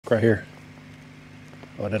Look right here.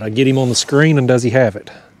 Oh, did I get him on the screen, and does he have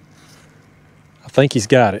it? I think he's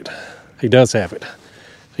got it. He does have it.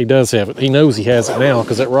 He does have it. He knows he has it now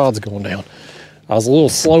because that rod's going down. I was a little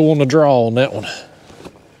slow on the draw on that one.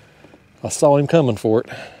 I saw him coming for it.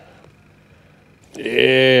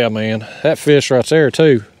 Yeah, man. That fish right there,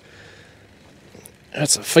 too.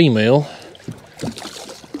 That's a female.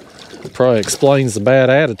 Probably explains the bad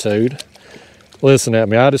attitude. Listen at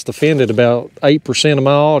me. I just offended about 8% of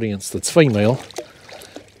my audience that's female.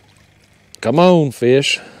 Come on,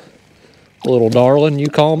 fish. Little darling, you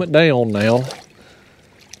calm it down now.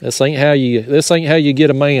 This ain't how you get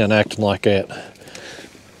a man acting like that.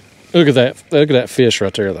 Look at that fish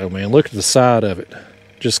right there though, man. Look at the side of it.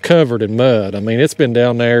 Just covered in mud. I mean, it's been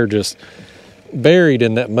down there just buried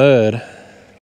in that mud